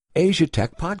Asia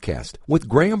Tech Podcast with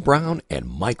Graham Brown and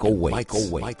Michael Waits.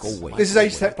 This is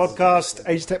Asia Tech Podcast.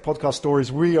 Asia Tech Podcast Stories.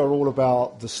 We are all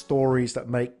about the stories that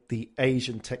make the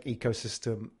Asian tech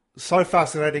ecosystem so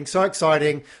fascinating, so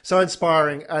exciting, so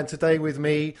inspiring. And today with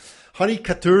me, Honey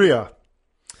Kathuria.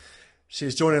 She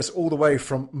is joining us all the way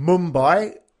from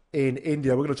Mumbai in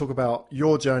India. We're going to talk about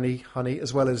your journey, Honey,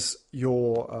 as well as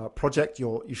your project.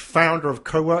 You're founder of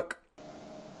Kowrk.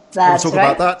 That's we'll talk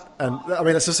right. about that. And I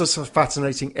mean, it's just a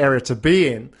fascinating area to be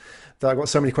in that I've got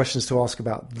so many questions to ask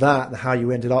about that and how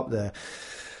you ended up there.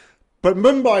 But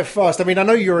Mumbai first. I mean, I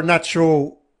know you're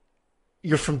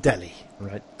from Delhi,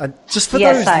 right? And just for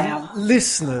those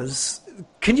listeners,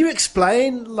 can you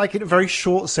explain, like in a very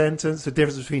short sentence, the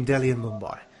difference between Delhi and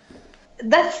Mumbai?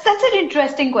 That's an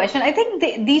interesting question. I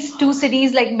think these two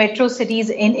cities, like metro cities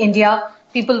in India,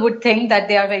 people would think that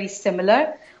they are very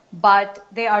similar, but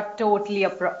they are totally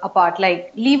apart.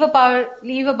 Like leave about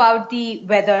the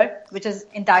weather, which is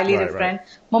entirely different.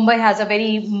 Right. Mumbai has a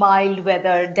very mild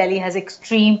weather. Delhi has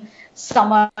extreme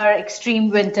summer, extreme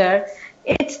winter.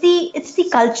 It's the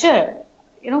culture.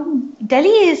 You know, Delhi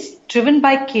is driven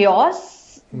by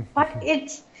chaos, but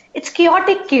it's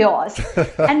chaotic chaos.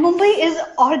 And Mumbai is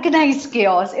organized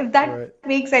chaos, if that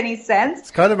makes any sense.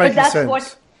 It's kind of making sense. But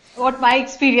that's what my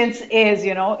experience is,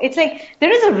 you know. It's like there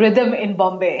is a rhythm in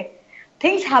Bombay.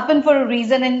 Things happen for a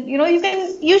reason, and, you know, you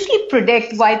can usually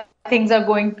predict why things are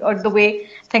going or the way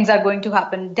things are going to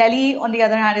happen. Delhi, on the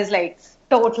other hand, is like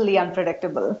totally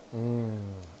unpredictable.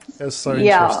 It's so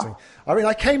interesting. I mean,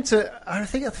 I think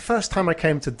the first time I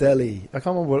came to Delhi, I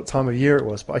can't remember what time of year it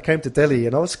was, but I came to Delhi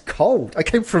and I was cold. I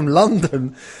came from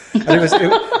London, and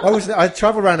I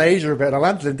traveled around Asia a bit, and I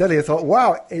landed in Delhi. I thought,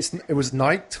 wow, it was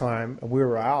nighttime, and we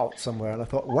were out somewhere, and I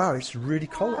thought, wow, it's really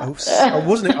cold. I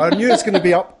knew it's going to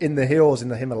be up in the hills in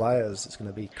the Himalayas. It's going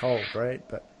to be cold, right?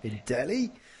 But in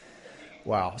Delhi,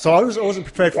 wow. So I wasn't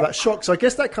prepared for that shock. So I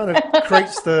guess that kind of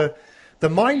creates the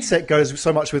mindset goes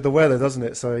so much with the weather, doesn't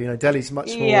it? So, you know, Delhi's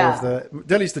much more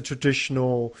Delhi's the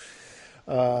traditional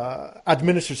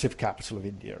administrative capital of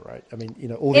India, right? I mean, you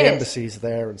know, all the embassies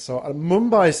there and so on.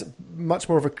 Mumbai's much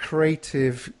more of a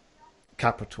creative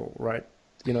capital, right?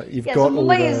 You know, you've got so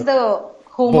Mumbai is the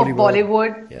home of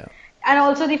Bollywood and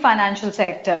also the financial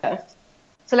sector.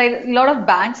 So, like, a lot of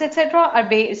banks, etc., are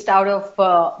based out of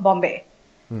Bombay.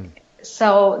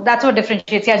 So that's what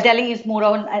differentiates. Yeah, Delhi is more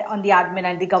on the admin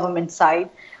and the government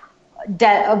side.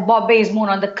 Bombay is more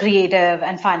on the creative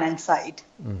and finance side.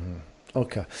 Mm-hmm.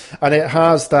 Okay. And it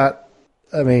has that,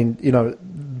 I mean, you know,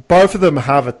 both of them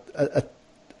have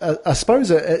I suppose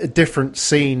a different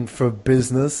scene for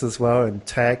business as well, and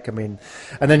tech. I mean,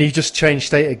 and then you just change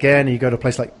state again, and you go to a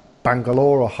place like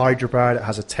Bangalore or Hyderabad, it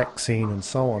has a tech scene and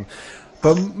so on.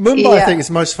 But Mumbai, I think,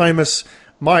 is most famous.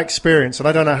 My experience, and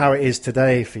I don't know how it is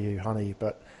today for you, Honey,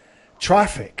 but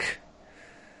traffic.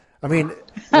 I mean,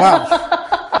 wow.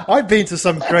 I've been to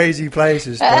some crazy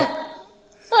places, but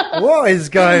what is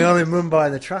going on in Mumbai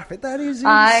and the traffic? That is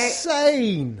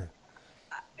insane.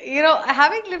 You know,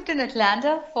 having lived in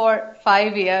Atlanta for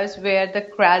 5 years, where the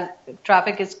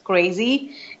traffic is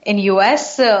crazy in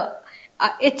US,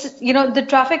 it's, you know, the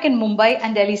traffic in Mumbai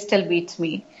and Delhi still beats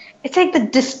me. It's like the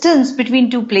distance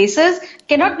between two places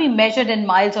cannot be measured in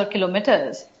miles or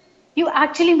kilometers. You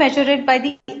actually measure it by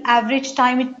the average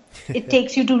time it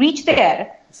takes you to reach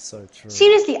there. So true.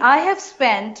 Seriously, I have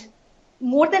spent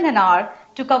more than an hour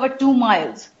to cover 2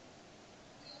 miles.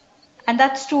 And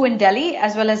that's true in Delhi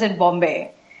as well as in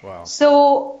Bombay. Wow.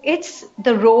 So it's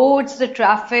the roads, the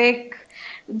traffic.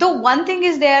 The one thing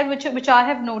is there which I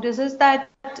have noticed is that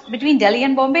between Delhi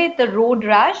and Bombay, the road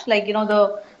rash, like, you know,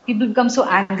 the people become so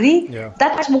angry.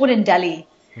 That's more in Delhi.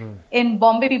 In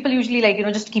Bombay, people usually, like, you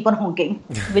know, just keep on honking,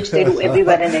 which they do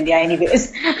everywhere in India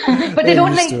anyways. But they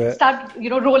don't, like, start, you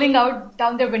know, rolling out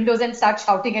down their windows and start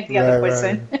shouting at the other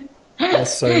person. Right.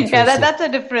 That's so interesting. That's a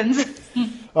difference.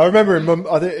 I remember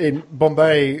in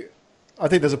Bombay, I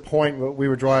think there's a point where we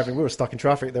were stuck in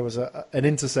traffic. There was an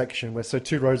intersection where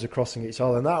two roads are crossing each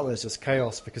other, and that was just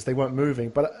chaos because they weren't moving.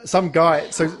 But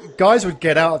guys would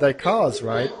get out of their cars,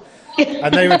 right?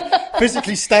 And they would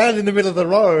physically stand in the middle of the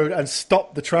road and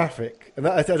stop the traffic. And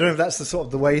I don't know if that's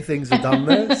the way things are done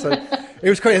there. So it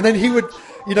was crazy. And then he would,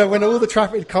 you know, when all the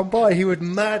traffic had come by, he would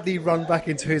madly run back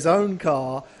into his own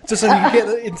car just so he could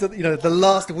get into, you know, the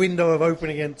last window of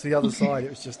opening into the other side. It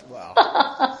was just, wow.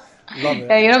 Love it.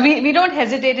 Yeah, you know, we don't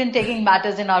hesitate in taking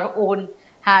matters in our own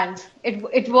hands.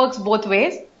 It works both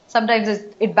ways. Sometimes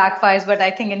it backfires, but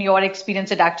I think in your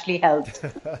experience, it actually helped.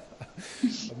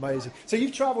 Amazing. So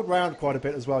you've travelled around quite a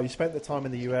bit as well. You spent the time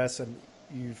in the US, and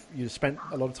you've spent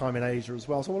a lot of time in Asia as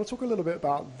well. So I want to talk a little bit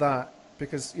about that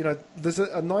because, there's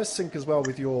a nice sync as well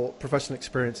with your professional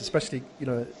experience, especially,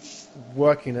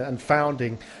 working and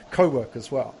founding Kowrk as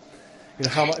well.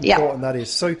 How much important that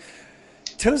is. So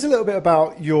tell us a little bit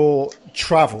about your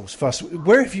travels first.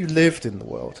 Where have you lived in the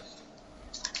world?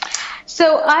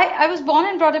 So I was born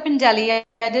and brought up in Delhi. I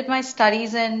did my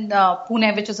studies in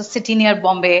Pune, which is a city near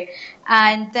Bombay.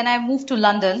 And then I moved to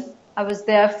London. I was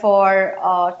there for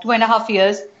 2.5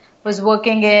 years. Was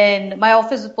working my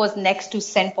office was next to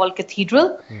St. Paul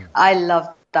Cathedral. I loved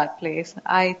that place.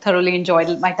 I thoroughly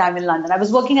enjoyed my time in London. I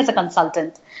was working as a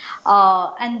consultant.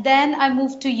 And then I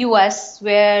moved to US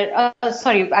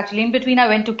actually in between I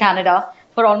went to Canada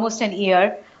for almost an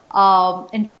year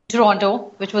in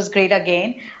Toronto, which was great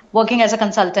again, working as a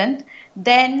consultant.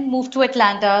 Then moved to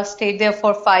Atlanta, stayed there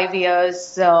for 5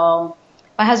 years.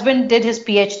 My husband did his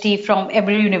PhD from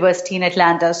Emory University in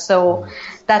Atlanta, so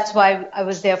that's why I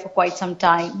was there for quite some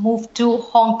time. Moved to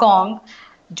Hong Kong,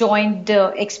 joined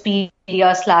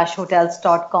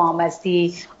Expedia/Hotels.com as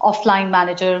the offline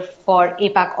manager for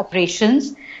APAC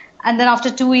operations. And then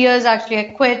after 2 years, actually, I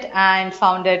quit and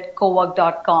founded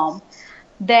Kowrk.com.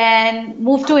 Then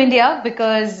moved to India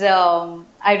because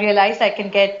I realized I can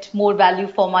get more value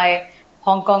for my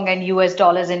Hong Kong and US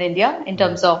dollars in India in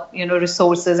terms of,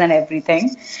 resources and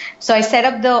everything. So I set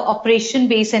up the operation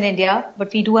base in India,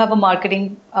 but we do have a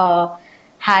marketing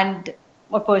hand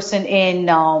or person in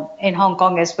Hong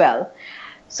Kong as well.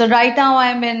 So right now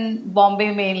I'm in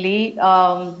Bombay mainly.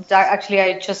 Actually,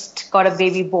 I just got a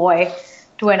baby boy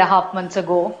 2.5 months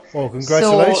ago. Oh,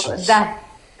 congratulations. So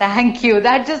thank you.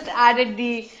 That just added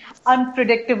the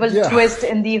unpredictable twist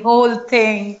in the whole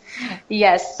thing.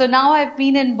 Yes. So now I've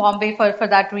been in Bombay for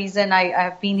that reason. I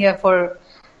have been here for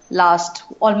last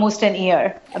almost an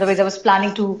year. Otherwise, I was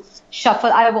planning to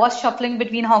shuffle. I was shuffling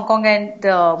between Hong Kong and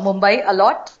Mumbai a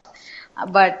lot.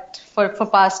 But for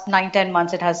past 9-10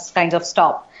 months, it has kind of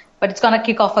stopped. But it's going to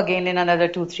kick off again in another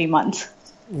 2-3 months.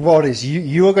 What is,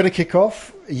 you are going to kick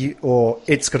off? Or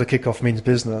it's going to kick off means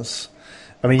business?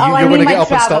 I mean, you're going to get up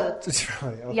travel. and start.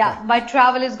 Right, okay. Yeah, my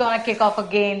travel is going to kick off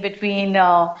again between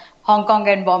Hong Kong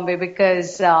and Bombay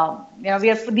because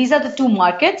these are the two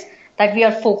markets that we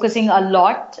are focusing a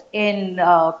lot in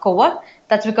Kowrk.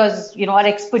 That's because our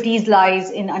expertise lies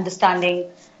in understanding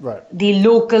the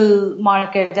local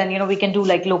market, and we can do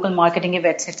like local marketing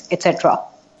events, etc.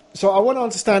 So I want to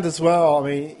understand as well. I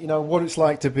mean, what it's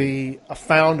like to be a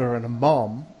founder and a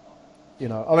mom.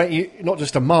 Not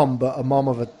just a mum, but a mum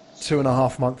of a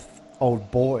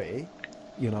 2.5-month-old boy.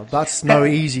 That's no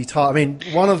easy task. I mean,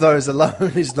 one of those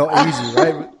alone is not easy,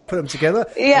 right? Put them together.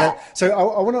 Yeah. So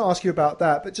I want to ask you about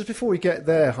that. But just before we get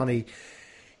there, honey,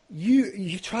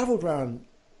 you traveled around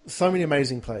so many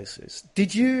amazing places.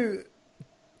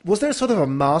 Was there sort of a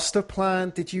master plan?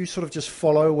 Did you sort of just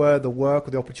follow where the work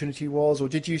or the opportunity was? Or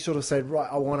did you sort of say, right,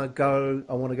 I want to go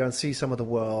and see some of the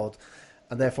world,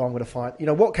 and therefore I'm going to find,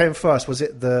 what came first? Was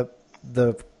it the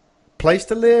place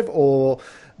to live or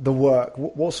the work?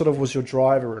 What sort of was your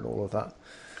driver in all of that?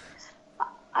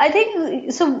 I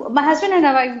think, so my husband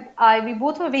and we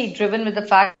both were very driven with the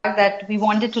fact that we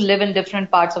wanted to live in different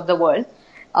parts of the world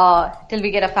till we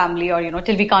get a family or,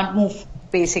 till we can't move,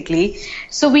 basically.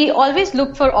 So we always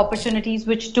looked for opportunities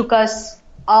which took us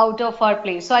out of our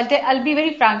place. So I'll be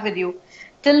very frank with you.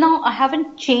 Till now, I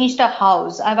haven't changed a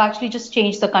house. I've actually just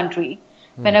changed the country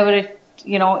whenever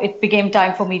it became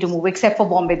time for me to move, except for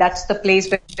Bombay. That's the place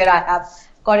where I have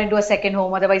got into a second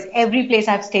home. Otherwise, every place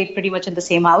I've stayed pretty much in the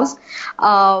same house.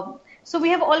 So we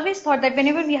have always thought that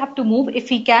whenever we have to move, if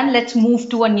we can, let's move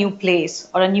to a new place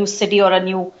or a new city or a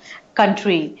new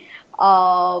country.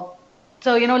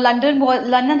 So,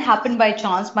 London happened by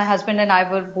chance. My husband and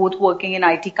I were both working in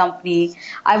IT company.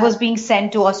 I was being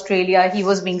sent to Australia. He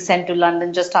was being sent to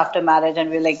London just after marriage.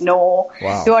 And we were like, no,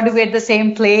 we want to be at the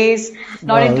same place,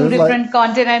 not in two different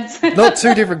continents. Not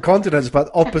two different continents,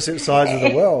 but opposite sides of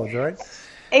the world, right?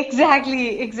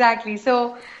 Exactly.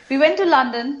 So we went to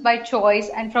London by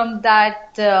choice. And from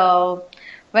that,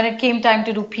 when it came time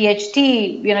to do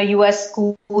PhD, US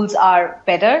schools are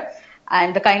better.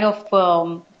 And the kind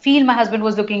of field my husband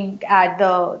was looking at,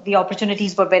 the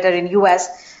opportunities were better in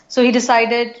US. So he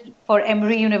decided for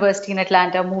Emory University in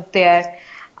Atlanta, moved there.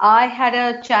 I had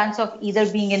a chance of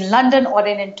either being in London or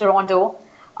in Toronto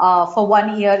for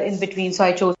 1 year in between. So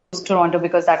I chose Toronto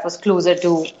because that was closer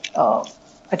to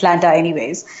Atlanta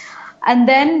anyways. And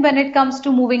then when it comes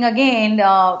to moving again,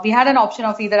 we had an option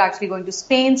of either actually going to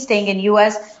Spain, staying in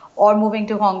US, or moving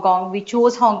to Hong Kong. We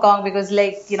chose Hong Kong because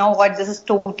this is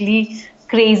totally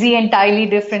crazy, entirely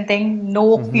different thing.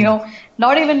 No,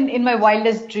 not even in my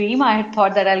wildest dream, I had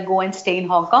thought that I'll go and stay in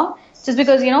Hong Kong just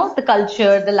because, the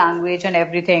culture, the language and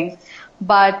everything.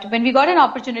 But when we got an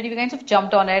opportunity, we kind of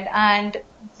jumped on it, and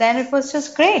then it was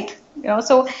just great.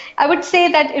 So I would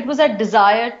say that it was a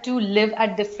desire to live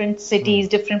at different cities,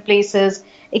 different places,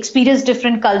 experience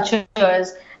different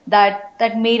cultures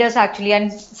that made us actually,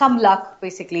 and some luck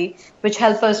basically, which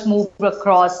helped us move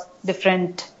across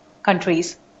different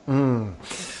countries.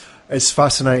 It's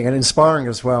fascinating and inspiring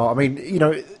as well. I mean,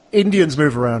 Indians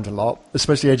move around a lot,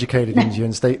 especially educated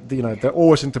Indians. They're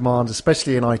always in demand,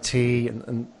 especially in IT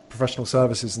and professional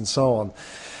services and so on.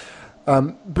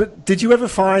 But did you ever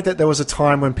find that there was a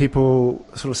time when people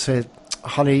sort of said,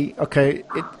 honey, okay,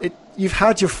 you've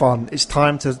had your fun. It's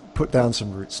time to put down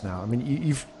some roots now. I mean,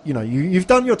 you've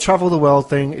done your travel the world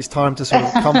thing. It's time to sort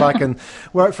of come back and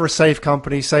work for a safe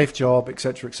company, safe job, et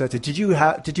cetera, et cetera. Did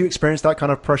you experience that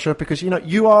kind of pressure? Because,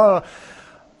 you are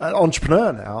an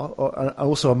entrepreneur now, and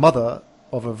also a mother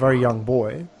of a very young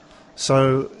boy.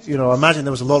 So, I imagine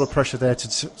there was a lot of pressure there to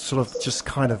sort of just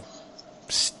kind of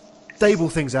stable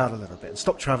things out a little bit and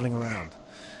stop traveling around.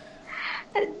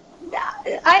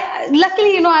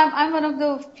 Luckily, I'm one of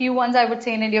the few ones I would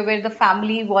say in India where the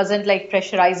family wasn't like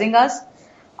pressurizing us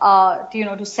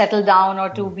to settle down or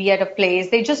to be at a place.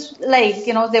 They just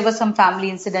there were some family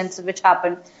incidents which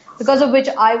happened, because of which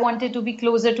I wanted to be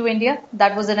closer to India.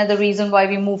 That was another reason why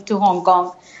we moved to Hong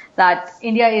Kong, that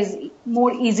India is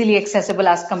more easily accessible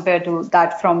as compared to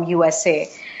that from USA.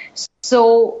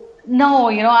 So no,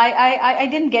 I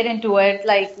didn't get into it.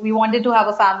 Like, we wanted to have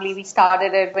a family. We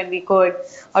started it when we could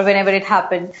or whenever it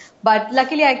happened. But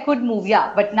luckily I could move,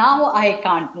 but now I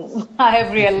can't move. I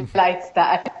have realized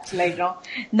that.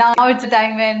 Now it's a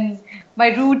time when my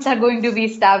roots are going to be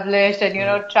established and,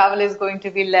 travel is going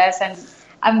to be less and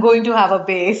I'm going to have a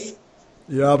base.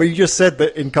 Yeah, but you just said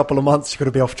that in a couple of months you're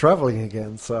going to be off traveling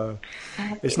again, so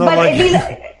it's not like...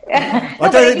 I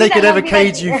don't think they could ever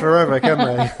cage you forever, can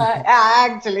they?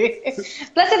 Actually.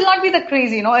 Plus, it'll not be that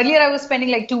crazy, Earlier I was spending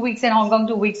like 2 weeks in Hong Kong,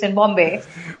 2 weeks in Bombay.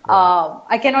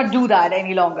 I cannot do that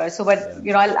any longer. So, but,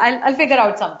 I'll figure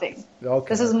out something. Okay.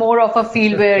 This is more of a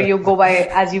field where you go by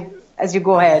as you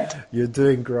go ahead. You're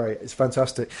doing great. It's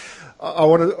fantastic. I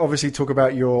want to obviously talk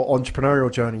about your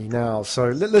entrepreneurial journey now. So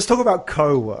let's talk about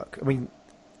Kowrk. I mean,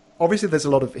 obviously there's a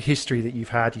lot of history that you've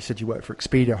had. You said you worked for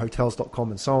Expedia, Hotels.com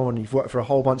and so on. You've worked for a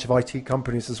whole bunch of IT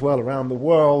companies as well around the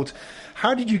world.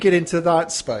 How did you get into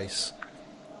that space?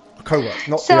 Kowrk,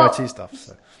 not the IT stuff.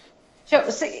 So.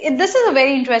 Sure. So this is a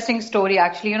very interesting story,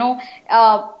 actually.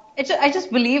 I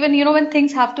just believe in, when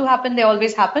things have to happen, they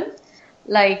always happen.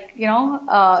 Other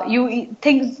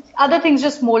things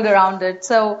just mold around it.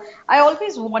 So I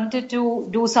always wanted to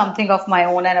do something of my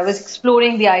own, and I was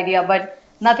exploring the idea, but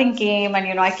nothing came.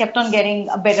 And, I kept on getting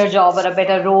a better job or a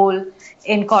better role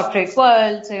in corporate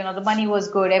world. So, the money was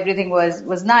good. Everything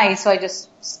was nice. So I just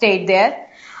stayed there.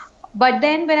 But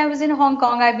then when I was in Hong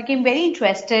Kong, I became very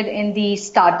interested in the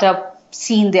startup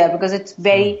scene there, because it's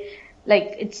very,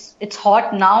 it's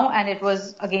hot now, and it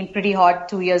was again pretty hot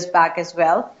 2 years back as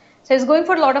well. So I was going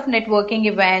for a lot of networking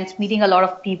events, meeting a lot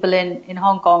of people in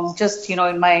Hong Kong, just,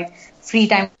 in my free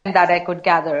time that I could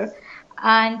gather.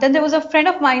 And then there was a friend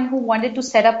of mine who wanted to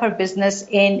set up her business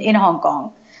in Hong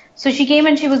Kong. So she came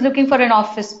and she was looking for an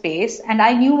office space. And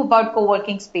I knew about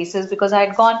co-working spaces because I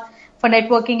had gone for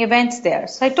networking events there.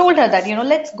 So I told her that,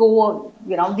 let's go,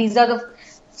 these are the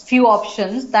few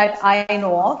options that I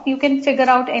know of. You can figure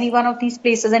out any one of these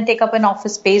places and take up an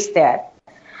office space there.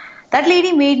 That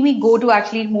lady made me go to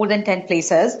actually more than 10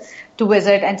 places to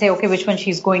visit and say, okay, which one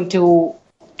she's going to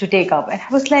take up. And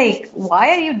I was like,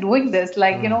 why are you doing this?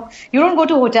 You don't go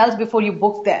to hotels before you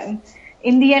book them.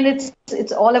 In the end,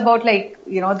 it's all about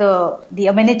the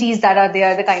amenities that are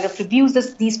there, the kind of reviews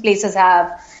these places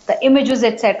have, the images,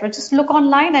 etc. Just look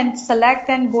online and select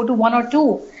and go to one or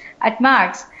two at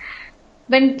max.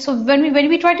 When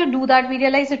we tried to do that, we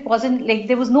realized it wasn't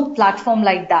there was no platform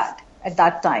like that at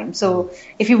that time. So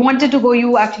if you wanted to go,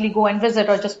 you actually go and visit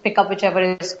or just pick up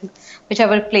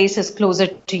whichever place is closer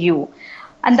to you.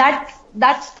 And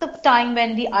that's the time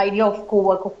when the idea of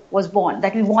Kowrk was born,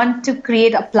 that we want to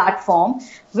create a platform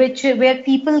where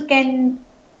people can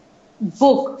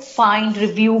book, find,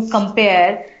 review,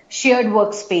 compare shared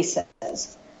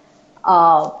workspaces.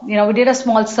 We did a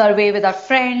small survey with our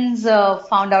friends,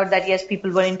 found out that yes,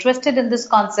 people were interested in this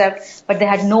concept, but they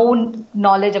had no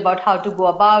knowledge about how to go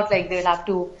about. They'll have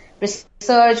to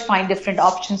research, find different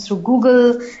options through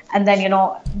Google, and then,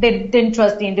 they didn't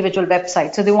trust the individual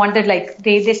website. So they wanted,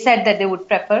 they said that they would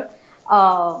prefer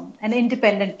an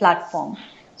independent platform.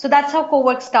 So that's how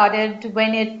Kowrk started.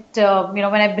 When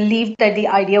when I believed that the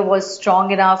idea was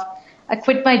strong enough, I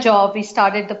quit my job. We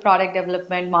started the product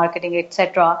development, marketing,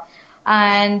 etc.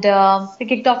 And we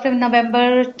kicked off in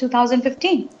November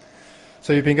 2015.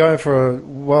 So you've been going for,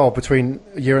 between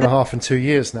a year and a half and 2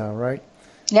 years now, right?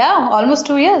 Yeah, almost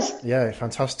 2 years. Yeah,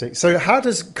 fantastic. So how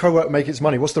does Kowrk make its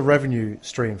money? What's the revenue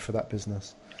stream for that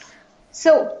business?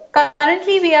 So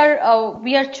currently we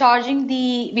are charging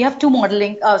we have two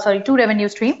revenue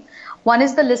stream. One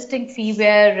is the listing fee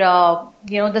where,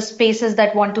 the spaces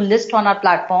that want to list on our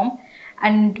platform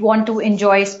and want to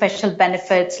enjoy special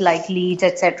benefits like leads,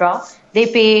 etc. They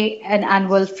pay an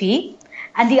annual fee.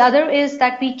 And the other is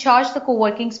that we charge the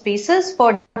co-working spaces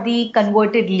for the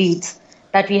converted leads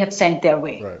that we have sent their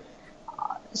way. Right.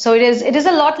 So it is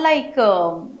a lot like,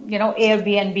 Airbnb,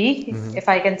 if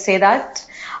I can say that.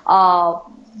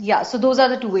 So those are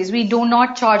the two ways. We do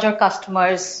not charge our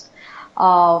customers,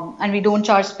 and we don't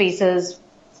charge spaces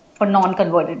for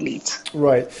non-converted leads.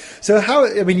 Right. So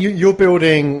you're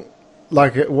building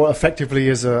like what effectively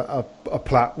is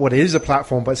what is a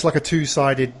platform, but it's like a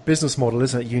two-sided business model,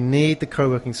 isn't it? You need the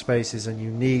co-working spaces and you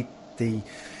need the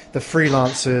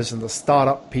freelancers and the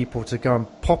startup people to go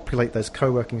and populate those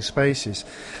co-working spaces.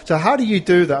 So how do you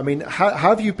do that? I mean, how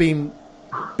have you been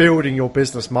building your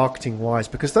business marketing-wise?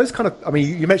 Because those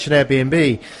you mentioned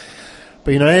Airbnb,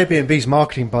 but Airbnb's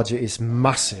marketing budget is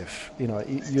massive.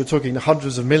 You're talking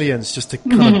hundreds of millions just to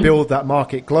kind of build that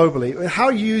market globally. How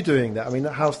are you doing that? I mean,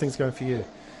 how's things going for you?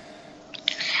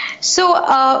 So,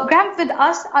 Graham, with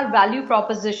us, our value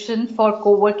proposition for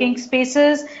co-working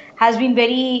spaces has been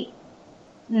very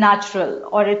natural,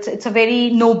 or it's a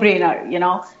very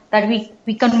no-brainer, that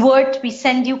we convert, we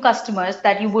send you customers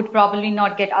that you would probably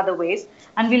not get other ways,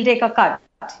 and we'll take a cut,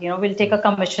 we'll take a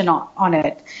commission on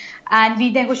it. And we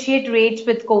negotiate rates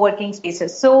with co-working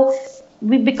spaces. So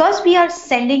because we are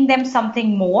sending them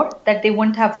something more that they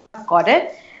wouldn't have got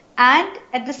it, and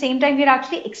at the same time, we're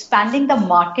actually expanding the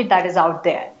market that is out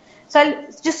there. So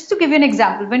just to give you an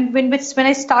example, when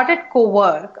I started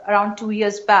Kowrk around 2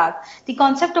 years back, the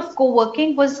concept of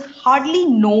co-working was hardly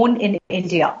known in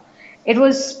India. It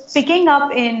was picking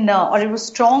up it was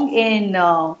strong in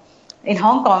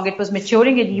Hong Kong. It was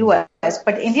maturing in US,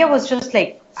 but India was just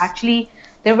actually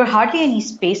there were hardly any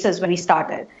spaces when we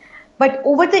started. But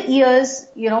over the years,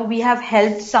 we have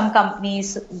helped some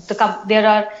companies. There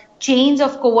are chains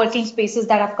of co-working spaces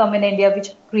that have come in India,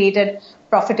 which created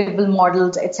profitable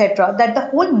models, etc. That the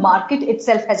whole market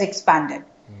itself has expanded.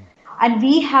 And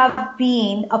we have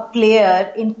been a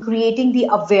player in creating the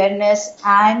awareness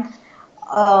and,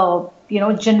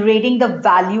 generating the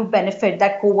value benefit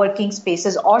that co-working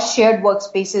spaces or shared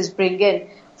workspaces bring in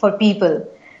for people.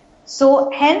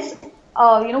 So hence,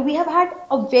 we have had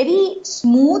a very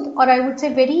smooth, or I would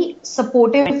say very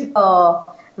supportive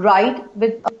ride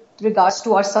with regards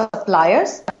to our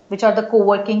suppliers, which are the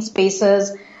co-working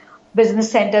spaces,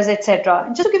 business centers, etc.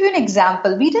 And just to give you an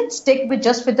example, we didn't stick with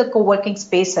the co-working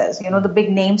spaces, the big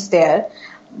names there.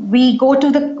 We go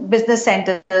to the business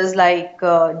centers like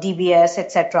DBS,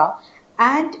 etc.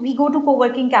 And we go to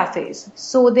co-working cafes.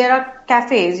 So there are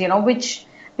cafes,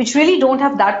 which really don't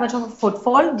have that much of a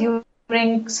footfall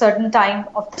during certain time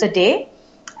of the day.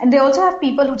 And they also have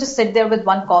people who just sit there with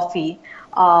one coffee.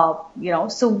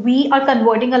 So we are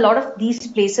converting a lot of these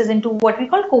places into what we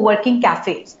call co-working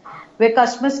cafes, where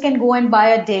customers can go and buy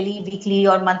a daily, weekly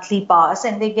or monthly pass,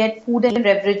 and they get food and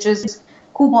beverages,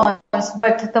 coupons,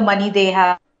 but the money they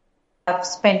have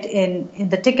spent in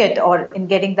the ticket or in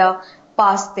getting the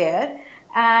pass there.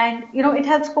 And, it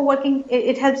helps co-working,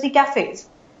 it helps the cafes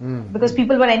because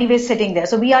people were anyway sitting there.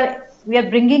 So we are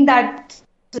bringing that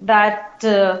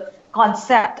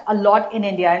concept a lot in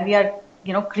India, and we are,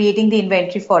 creating the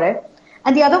inventory for it.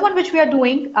 And the other one which we are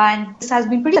doing, and this has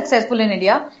been pretty successful in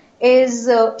India, is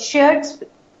shared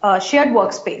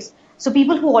workspace. So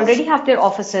people who already have their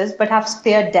offices but have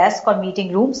spare desks or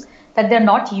meeting rooms that they're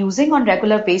not using on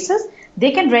regular basis,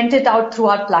 they can rent it out through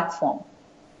our platform.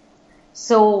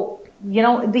 So,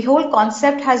 the whole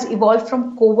concept has evolved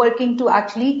from co-working to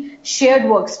actually shared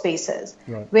workspaces,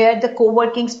 right, where the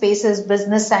co-working spaces,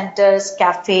 business centers,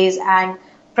 cafes, and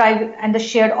private and the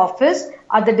shared office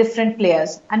are the different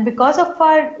players. And because of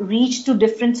our reach to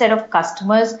different set of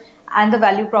customers and the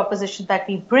value proposition that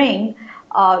we bring,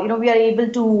 we are able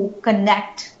to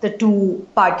connect the two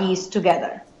parties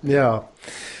together. Yeah,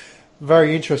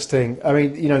 very interesting. I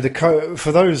mean,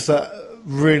 for those that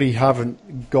really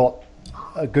haven't got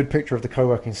a good picture of the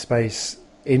co-working space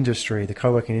industry, the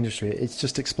co-working industry, it's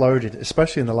just exploded,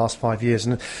 especially in the last 5 years,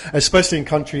 and especially in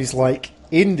countries like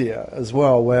India as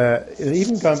well, where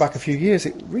even going back a few years,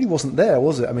 it really wasn't there,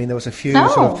 was it? I mean, there was a few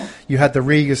you had the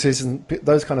Reguses and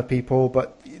those kind of people,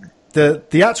 but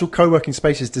the actual co-working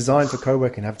spaces designed for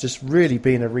co-working have just really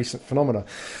been a recent phenomenon.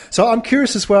 So I'm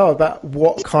curious as well about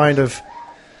what kind of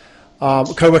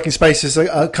co-working spaces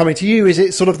are coming to you? Is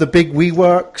it sort of the big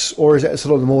WeWorks, or is it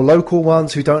sort of the more local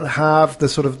ones who don't have the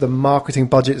sort of the marketing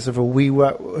budgets of a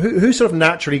WeWork? Who sort of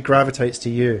naturally gravitates to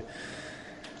you?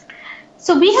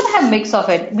 So we have had a mix of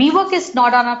it. WeWork is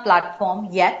not on our platform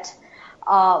yet,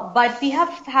 but we have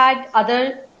had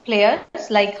other players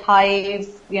like Hive,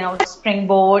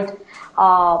 Springboard.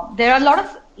 There are a lot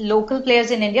of local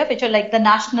players in India, which are like the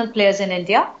national players in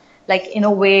India, like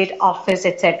Innovate, Office,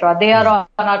 etc. They are on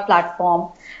our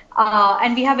platform.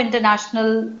 And we have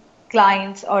international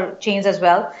clients or chains as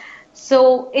well.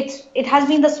 So it has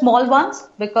been the small ones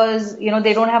because,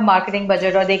 they don't have marketing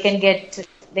budget, or they can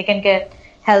get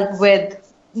help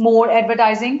with more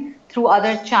advertising through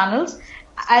other channels,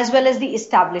 as well as the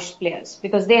established players,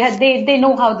 because they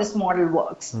know how this model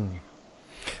works.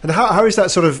 And how is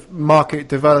that sort of market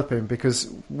developing? Because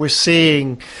we're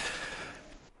seeing,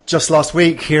 just last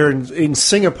week here in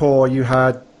Singapore, you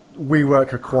had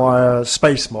WeWork acquire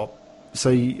SpaceMob.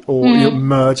 So,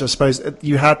 merge, I suppose.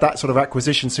 You had that sort of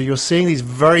acquisition. So you're seeing these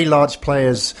very large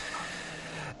players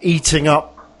eating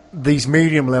up these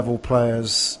medium-level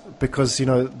players, because,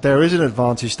 there is an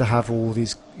advantage to have all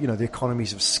these, the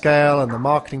economies of scale and the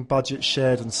marketing budget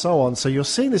shared and so on. So you're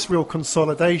seeing this real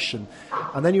consolidation.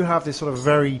 And then you have this sort of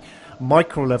very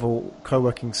micro-level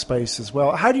co-working space as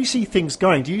well. How do you see things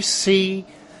going? Do you see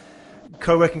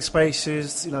co-working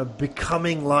spaces,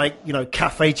 becoming like,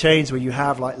 cafe chains where you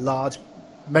have like large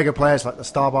mega players like the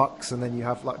Starbucks, and then you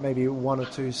have like maybe one or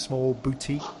two small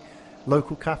boutique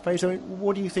local cafes? I mean,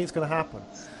 what do you think is going to happen?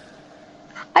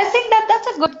 I think that's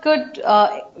a good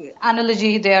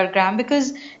analogy there, Graham,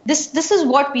 because this is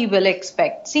what we will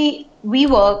expect. See,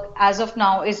 WeWork as of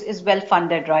now is well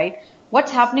funded, right?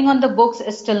 What's happening on the books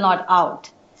is still not out.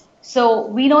 So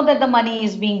we know that the money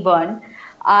is being burned,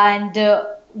 and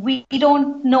we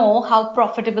don't know how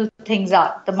profitable things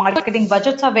are. The marketing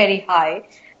budgets are very high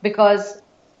because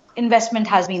investment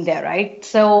has been there, right?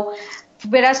 So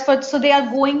so they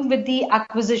are going with the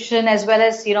acquisition, as well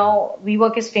as,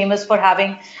 WeWork is famous for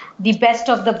having the best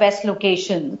of the best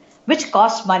location, which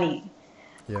costs money.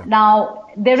 Yeah. Now,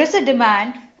 there is a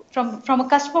demand from a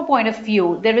customer point of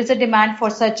view. There is a demand for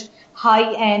such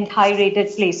high-end,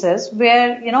 high-rated places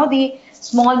where, the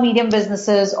small, medium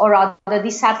businesses, or rather the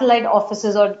satellite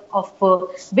offices of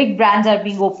big brands are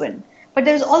being opened. But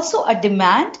there is also a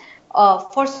demand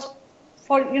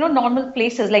for normal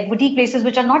places, like boutique places,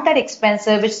 which are not that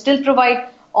expensive, which still provide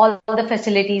all the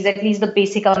facilities, at least the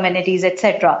basic amenities,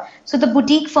 etc. So the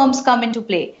boutique firms come into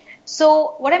play.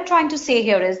 So what I'm trying to say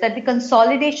here is that the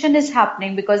consolidation is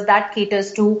happening because that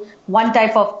caters to one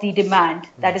type of the demand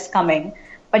that is coming.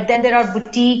 But then there are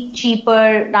boutique,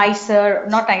 cheaper, nicer,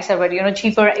 not nicer, but,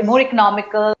 cheaper, more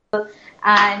economical,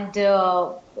 and,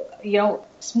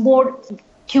 more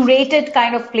curated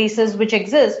kind of places which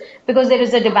exist because there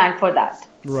is a demand for that.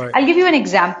 Right. I'll give you an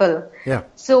example. Yeah.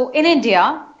 So in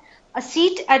India, a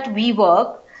seat at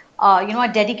WeWork, a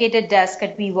dedicated desk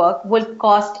at WeWork will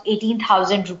cost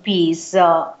 18,000 rupees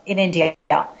in India.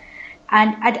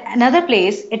 And at another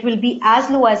place, it will be as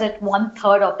low as at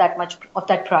 1/3 of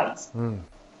that price.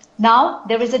 Now,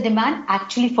 there is a demand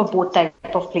actually for both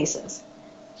type of places.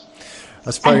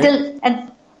 That's very...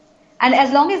 And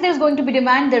as long as there's going to be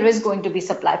demand, there is going to be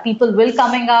supply. People will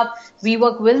coming up.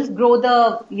 WeWork will grow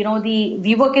the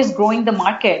WeWork is growing the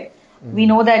market. We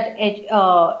know that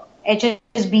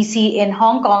HSBC in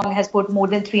Hong Kong has put more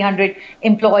than 300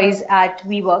 employees at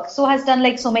WeWork. So has done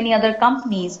like so many other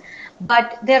companies.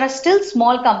 But there are still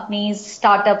small companies,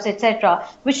 startups, etc.,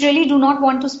 which really do not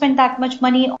want to spend that much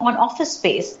money on office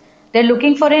space. They're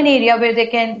looking for an area where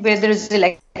there is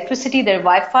electricity, there's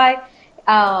Wi-Fi,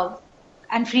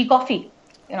 and free coffee.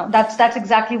 That's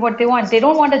exactly what they want. They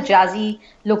don't want a jazzy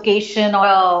location or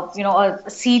a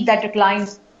seat that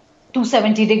reclines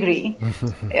 270 degree.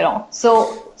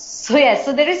 So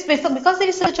there is, because there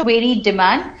is such a varied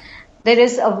demand, there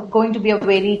is going to be a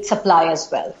varied supply as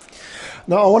well.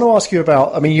 Now, I want to ask you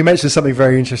about, you mentioned something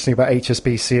very interesting about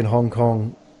HSBC in Hong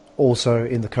Kong, also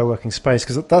in the co-working space,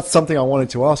 because that's something I wanted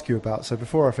to ask you about. So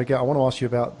before I forget, I want to ask you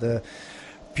about the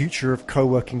future of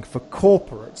co-working for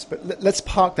corporates. But let's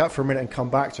park that for a minute and come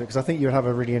back to it, because I think you have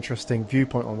a really interesting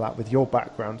viewpoint on that with your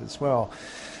background as well.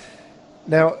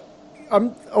 Now, I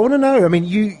want to know,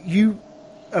 you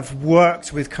have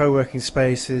worked with co-working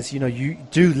spaces, you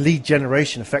do lead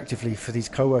generation effectively for these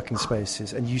co-working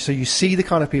spaces, and you see the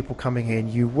kind of people coming in,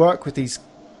 you work with these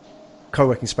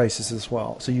co-working spaces as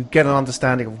well, so you get an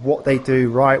understanding of what they do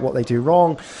right, what they do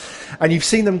wrong, and you've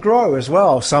seen them grow as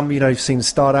well. Some, you've seen them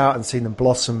start out and seen them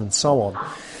blossom and so on.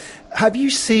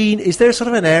 Is there sort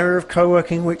of an area of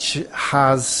co-working which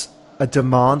has a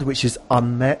demand which is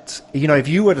unmet? You know, if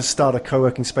you were to start a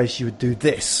co-working space, you would do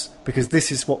this because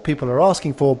this is what people are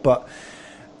asking for, but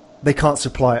they can't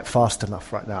supply it fast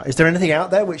enough right now. Is there anything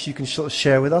out there which you can sort of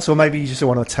share with us? Or maybe you just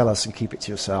want to tell us and keep it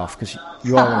to yourself because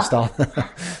you are going to start.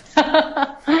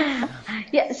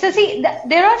 Yeah, so see,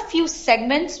 there are few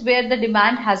segments where the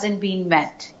demand hasn't been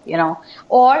met, you know,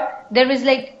 or there is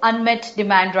like unmet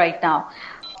demand right now.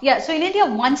 Yeah, so in India,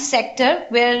 one sector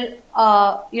where,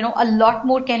 you know, a lot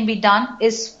more can be done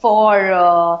is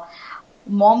for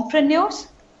mompreneurs.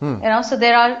 You know, so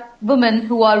there are women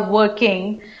who are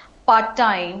working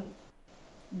part-time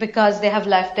because they have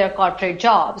left their corporate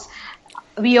jobs.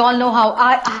 We all know how,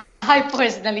 I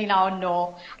personally now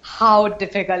know how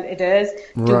difficult it is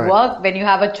to work when you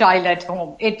have a child at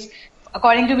home. It's,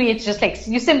 according to me, it's just like,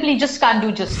 you simply just can't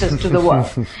do justice to the work.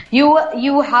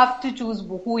 You have to choose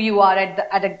who you are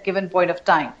at a given point of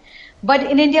time. But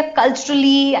in India,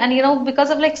 culturally, and you know, because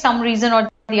of like some reason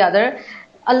or the other,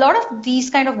 a lot of these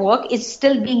kind of work is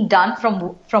still being done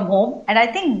from home. And I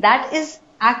think that is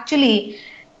actually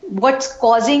what's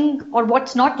causing or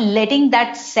what's not letting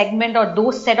that segment or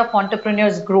those set of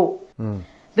entrepreneurs grow.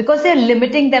 Because they're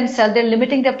limiting themselves, they're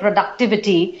limiting their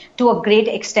productivity to a great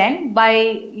extent by,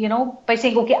 you know, by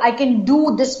saying, okay, I can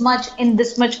do this much in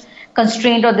this much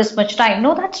constraint or this much time.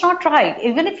 No, that's not right.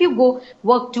 Even if you go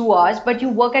work 2 hours, but you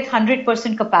work at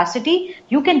 100% capacity,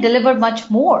 you can deliver much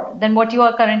more than what you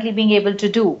are currently being able to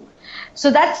do.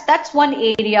 So that's one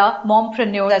area,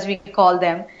 mompreneurs as we call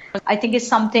them, I think is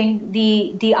something,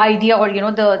 the idea or, you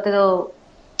know, the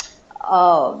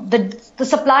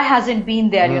supply hasn't been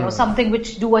there, you know, something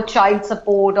which do a child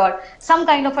support or some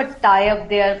kind of a tie-up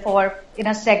there for in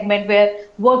a segment where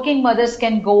working mothers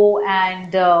can go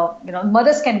and, you know,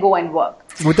 mothers can go and work.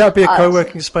 Would that be a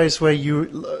co-working space where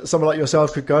someone like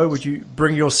yourself could go? Would you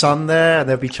bring your son there and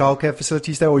there'd be childcare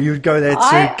facilities there, or you'd go there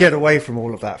to get away from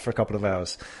all of that for a couple of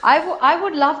hours? I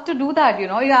would love to do that, you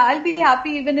know. Yeah, I'll be happy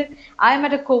even if I'm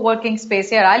at a co-working space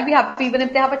here. I'll be happy even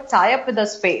if they have a tie-up with a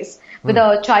space, with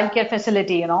a childcare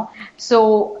facility, you know.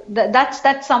 So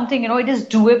that's something, you know, it is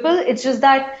doable. It's just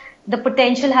that the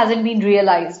potential hasn't been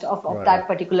realized of that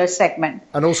particular segment.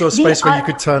 And also a space where you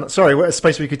could a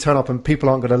space where you could turn up and people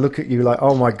aren't going to look at you like,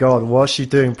 oh my God, what's she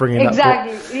doing bringing that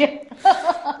book?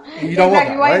 Yeah. You don't want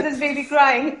that, Why right? is this baby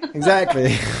crying?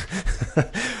 Exactly.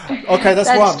 Okay, that's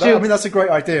one. True. I mean, that's a great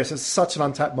idea. So it's such an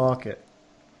untapped market.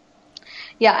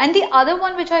 Yeah, and the other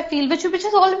one which I feel, which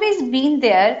has always been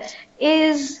there,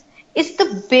 is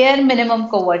the bare minimum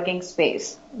co-working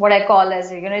space. What I call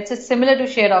as, you know, it's similar to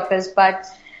shared office, but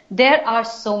there are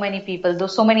so many people,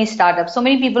 so many startups, so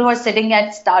many people who are sitting at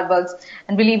Starbucks.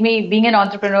 And believe me, being an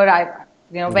entrepreneur,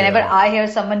 whenever I hear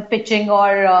someone pitching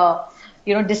or,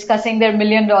 you know, discussing their $1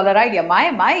 million idea,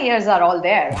 my ears are all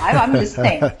there. I'm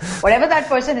listening. Whatever that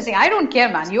person is saying, I don't care,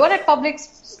 man. You are at public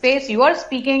space, you are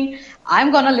speaking,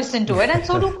 I'm going to listen to it. And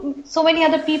so do so many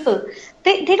other people.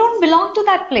 They don't belong to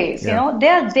that place. You know, they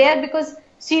are there because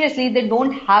seriously, they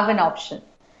don't have an option.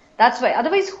 That's why.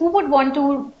 Otherwise, who would want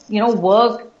to, you know,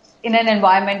 work in an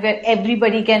environment where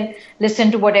everybody can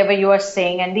listen to whatever you are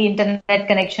saying and the internet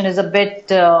connection is a bit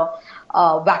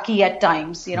wacky at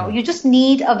times. You know, you just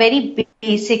need a very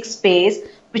basic space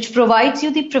which provides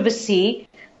you the privacy,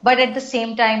 but at the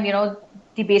same time, you know,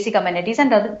 the basic amenities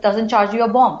and doesn't charge you a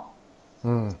bomb.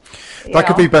 That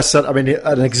could be best said. I mean,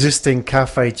 an existing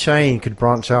cafe chain could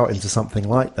branch out into something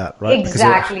like that, right?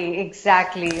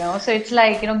 Exactly. You know, so it's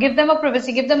like, you know, give them a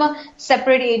privacy, give them a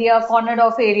separate area, a cornered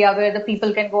off area where the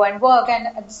people can go and work,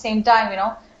 and at the same time, you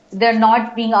know, they're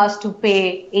not being asked to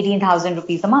pay 18,000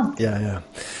 rupees a month. Yeah.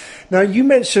 Now, you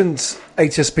mentioned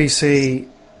HSBC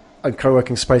and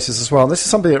co-working spaces as well. And this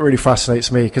is something that really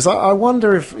fascinates me because I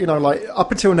wonder if, you know, like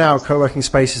up until now, co-working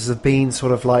spaces have been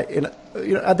sort of like, you know,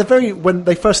 at the when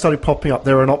they first started popping up,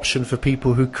 they were an option for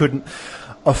people who couldn't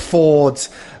afford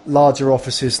larger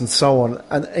offices and so on.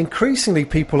 And increasingly,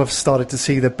 people have started to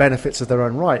see the benefits of their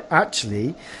own right.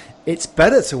 Actually, it's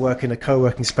better to work in a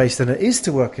co-working space than it is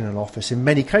to work in an office in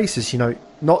many cases, you know,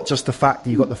 not just the fact that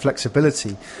you've got the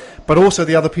flexibility, but also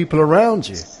the other people around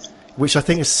you, which I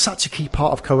think is such a key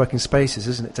part of co-working spaces,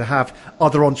 isn't it? To have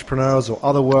other entrepreneurs or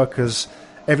other workers,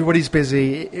 everybody's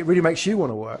busy, it really makes you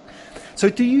want to work. So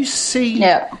do you see,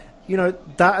 you know,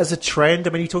 that as a trend?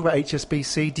 I mean, you talk about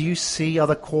HSBC, do you see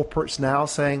other corporates now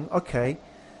saying, okay,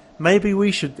 maybe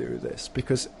we should do this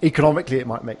because economically it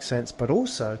might make sense, but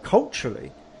also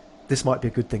culturally, this might be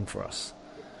a good thing for us?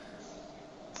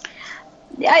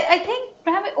 I think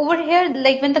perhaps over here,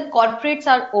 like when the corporates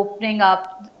are opening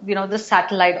up, you know, the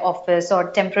satellite office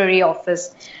or temporary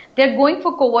office, they're going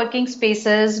for co-working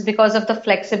spaces because of the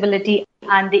flexibility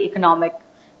and the economic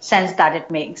sense that it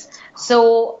makes.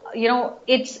 So,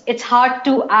 it's hard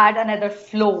to add another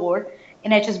floor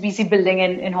in HSBC building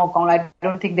in Hong Kong. I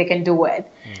don't think they can do it.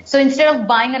 So instead of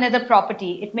buying another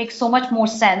property, it makes so much more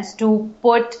sense to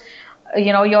put,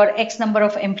 your X number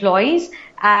of employees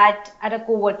at a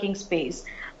co-working space.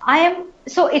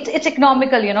 So it's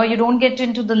economical, you don't get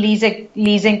into the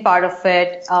leasing part of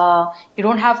it. You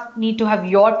don't need to have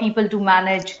your people to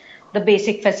manage the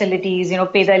basic facilities,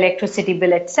 pay the electricity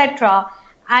bill, etc.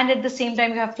 And at the same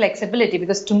time, you have flexibility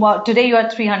because today you are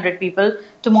 300 people.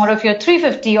 Tomorrow, if you're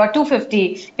 350 or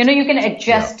 250, you can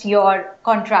adjust your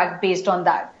contract based on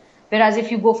that. Whereas if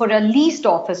you go for a leased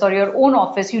office or your own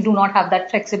office, you do not have that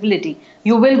flexibility.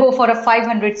 You will go for a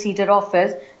 500-seater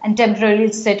office and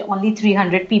temporarily sit only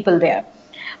 300 people there.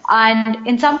 And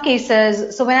in some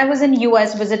cases, so when I was in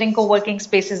US visiting co-working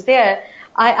spaces there,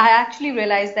 I actually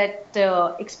realized that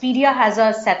Expedia has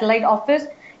a satellite office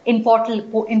in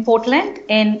Portland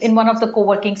in one of the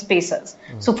co-working spaces.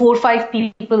 So 4 or 5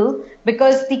 people,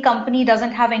 because the company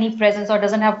doesn't have any presence or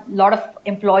doesn't have a lot of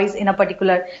employees in a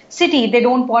particular city, they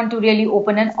don't want to really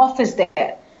open an office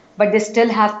there. But they still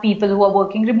have people who are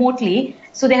working remotely.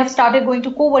 So they have started going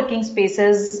to co-working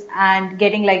spaces and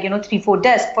getting 3-4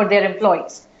 desks for their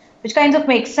employees, which kind of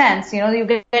makes sense. You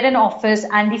get an office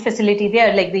and the facility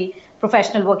there, like the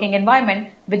professional working environment,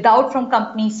 without from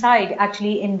company side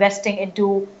actually investing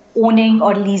into owning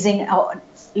or leasing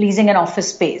an office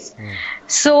space.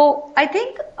 So I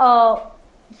think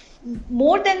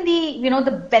more than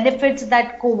the benefits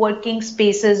that co-working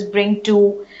spaces bring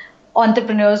to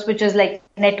entrepreneurs, which is like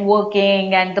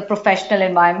networking and the professional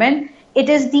environment, it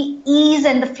is the ease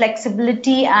and the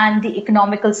flexibility and the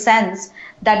economical sense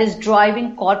that is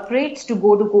driving corporates to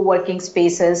go to co-working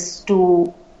spaces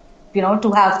to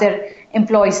have their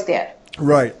employees there.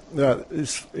 Right. Yeah,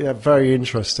 it's very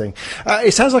interesting.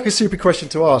 It sounds like a stupid question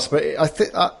to ask, but I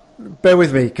think bear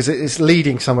with me because it's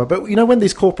leading somewhere. But when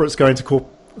these corporates go into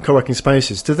co-working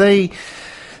spaces, do they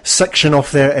section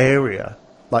off their area?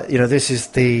 Like, this is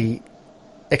the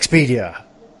Expedia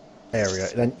area,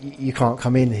 then you can't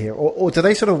come in here, or do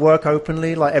they sort of work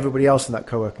openly like everybody else in that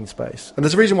co-working space? And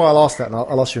there's a reason why I'll ask that, and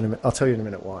I'll ask you in a minute. I'll tell you in a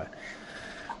minute why.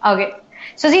 Okay.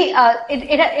 So see,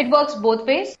 it works both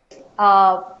ways.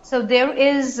 So there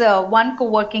is one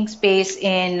co-working space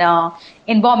in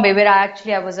Bombay where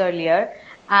I was earlier,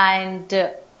 and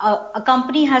a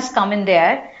company has come in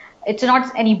there. It's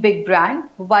not any big brand,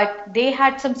 but they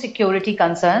had some security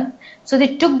concerns, so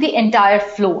they took the entire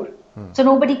floor. So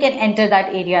nobody can enter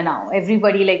that area now.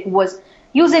 Everybody who was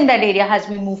using that area has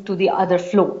been moved to the other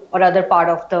floor or other part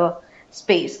of the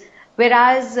space.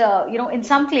 Whereas, in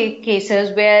some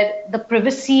cases where the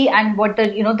privacy and what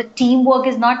the teamwork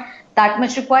is not that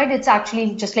much required, it's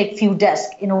actually just like few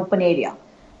desks in open area.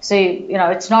 So,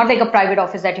 it's not like a private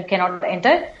office that you cannot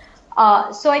enter.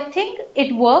 So I think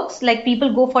it works, like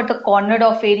people go for the cornered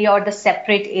off area or the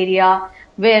separate area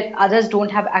where others don't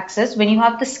have access when you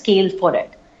have the scale for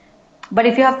it. But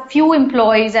if you have few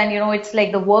employees and, it's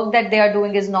like the work that they are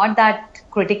doing is not that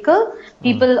critical,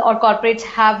 people or corporates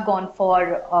have gone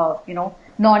for,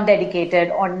 non-dedicated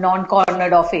or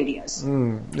non-cornered off areas.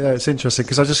 Yeah, it's interesting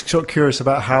because I'm just sort of curious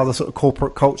about how the sort of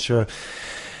corporate culture,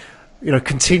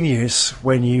 continues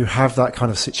when you have that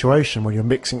kind of situation when you're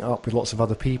mixing up with lots of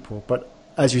other people. But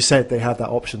as you said, they have that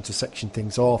option to section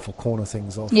things off or corner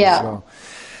things off as well.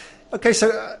 Okay,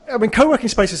 so, co-working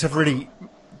spaces have really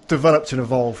developed and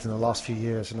evolved in the last few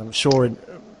years, and I'm sure in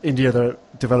India they're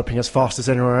developing as fast as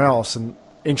anywhere else, and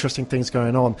interesting things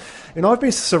going on. I've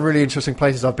been to some really interesting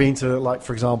places. I've been to, like,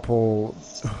 for example,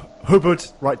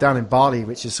 Ubud, right down in Bali,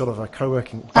 which is sort of a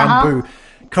co-working bamboo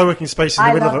co-working space in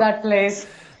the middle of that place.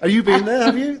 Have you been there?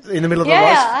 Have you in the middle of the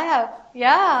Yeah, I have.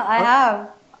 Yeah, I have.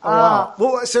 Oh, wow.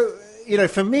 Well, so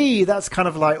for me, that's kind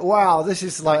of like, wow, this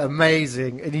is like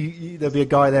amazing. And there'll be a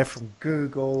guy there from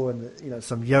Google and,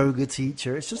 some yoga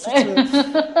teacher. It's just such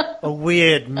a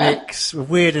weird mix,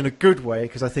 weird in a good way,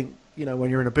 because I think, when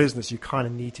you're in a business, you kind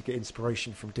of need to get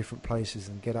inspiration from different places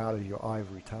and get out of your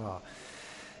ivory tower.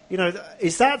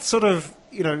 Is that sort of,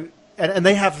 and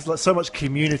they have so much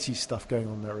community stuff going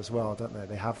on there as well, don't they?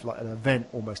 They have like an event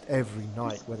almost every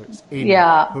night, whether it's in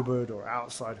Ubud or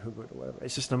outside Ubud or whatever.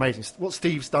 It's just amazing. What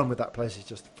Steve's done with that place is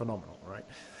just phenomenal, right?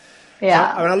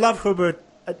 Yeah. So, I love Ubud.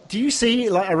 Do you see,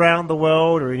 like, around the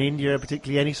world or in India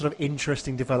particularly, any sort of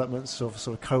interesting developments of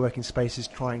sort of co-working spaces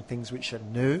trying things which are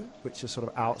new, which are sort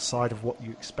of outside of what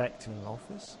you expect in an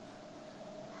office?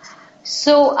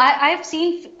 So I've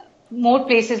seen more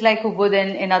places like Ubud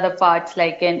in other parts,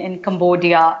 like in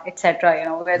Cambodia, etc.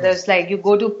 Where there's like you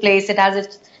go to a place, it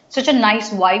has such a nice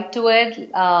vibe to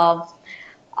it. I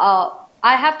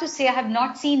have to say I have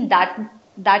not seen that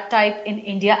that type in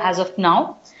India as of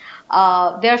now.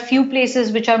 There are few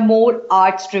places which are more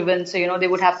arts driven. So, they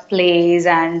would have plays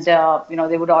and,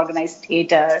 they would organize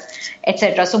theater,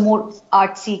 etc. So more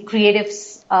artsy, creative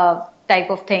type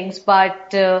of things,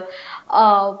 but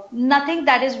nothing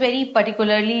that is very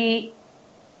particularly,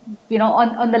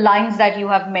 on the lines that you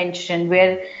have mentioned,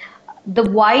 where the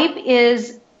vibe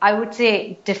is, I would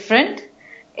say, different.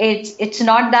 It's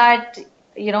not that,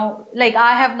 like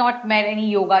I have not met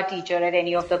any yoga teacher at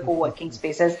any of the co-working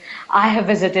spaces I have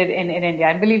visited in India.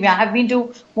 And believe me, I have been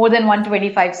to more than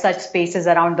 125 such spaces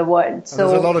around the world. So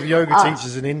there's a lot of yoga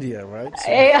teachers in India, right?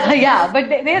 So. Yeah, but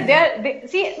they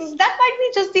see, that might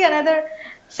be just the another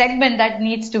segment that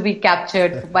needs to be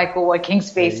captured by co-working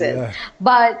spaces. Yeah.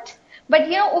 But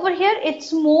over here,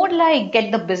 it's more like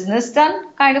get the business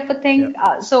done kind of a thing.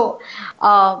 Yeah.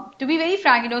 To be very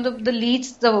frank, the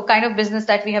leads, the kind of business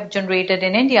that we have generated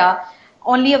in India,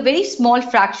 only a very small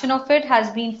fraction of it has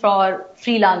been for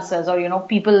freelancers or,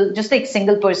 people, just like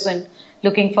single person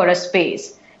looking for a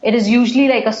space. It is usually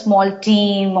like a small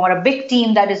team or a big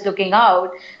team that is looking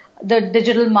out. The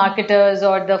digital marketers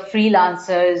or the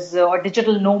freelancers or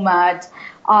digital nomads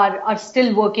are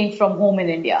still working from home in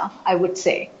India, I would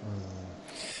say.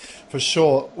 For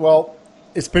sure. Well,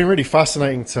 it's been really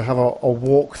fascinating to have a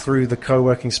walk through the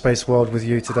co-working space world with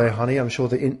you today, honey. I'm sure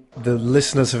the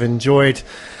listeners have enjoyed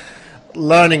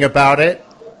learning about it.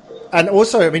 And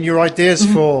also, your ideas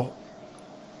for,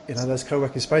 those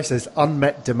co-working spaces,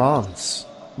 unmet demands,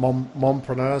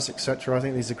 mompreneurs, etc. I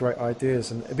think these are great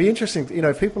ideas. And it'd be interesting,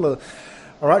 if people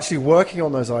are actually working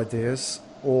on those ideas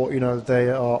or, they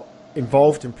are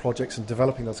involved in projects and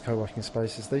developing those co-working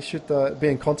spaces, they should be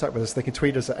in contact with us. They can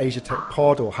tweet us at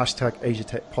AsiaTechPod or hashtag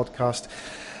AsiaTechPodcast.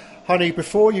 Honey,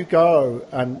 before you go,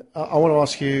 and I want to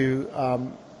ask you,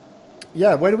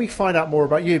 where do we find out more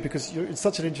about you? Because you're in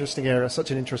such an interesting area, such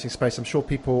an interesting space. I'm sure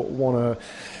people want to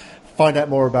find out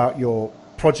more about your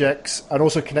projects and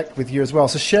also connect with you as well.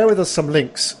 So share with us some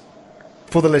links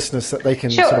for the listeners that they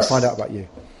can sort of find out about you.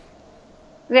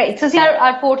 Right. So see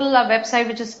our portal, our website,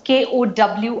 which is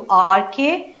Kowrk.com.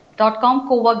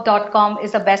 Kowrk.com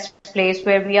is the best place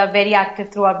where we are very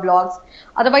active through our blogs.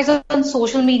 Otherwise, on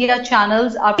social media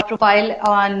channels, our profile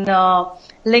on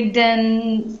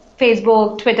LinkedIn,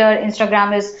 Facebook, Twitter,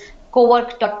 Instagram is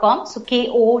Kowrk.com. So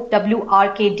Kowrk.com.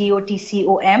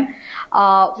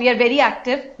 We are very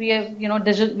active. We are,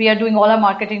 we are doing all our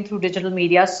marketing through digital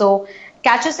media. So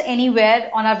catch us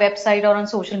anywhere on our website or on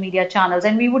social media channels,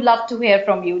 and we would love to hear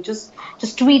from you. Just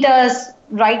tweet us,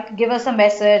 give us a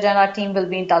message, and our team will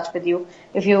be in touch with you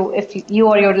if you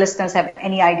or your listeners have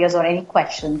any ideas or any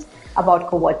questions about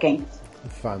co-working.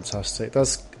 Fantastic.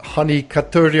 That's Honey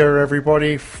Kathuria,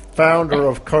 everybody, founder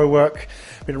of Kowrk.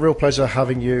 It's been a real pleasure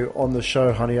having you on the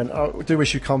show, honey, and I do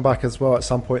wish you come back as well at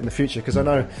some point in the future, because I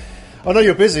know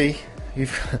you're busy.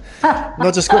 You've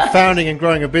not just got founding and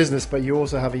growing a business, but you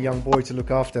also have a young boy to look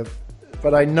after.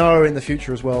 But I know in the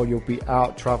future as well, you'll be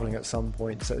out traveling at some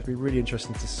point. So it'd be really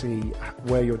interesting to see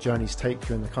where your journeys take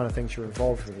you and the kind of things you're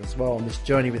involved with as well on this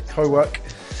journey with Kowrk.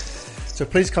 So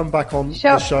please come back on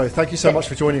the show. Thank you so much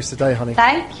for joining us today, honey.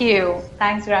 Thank you.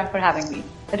 Thanks, Graham, for having me.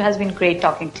 It has been great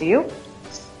talking to you.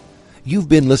 You've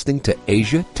been listening to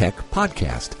Asia Tech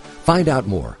Podcast. Find out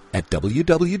more at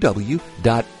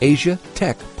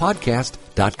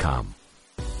www.asiatechpodcast.com.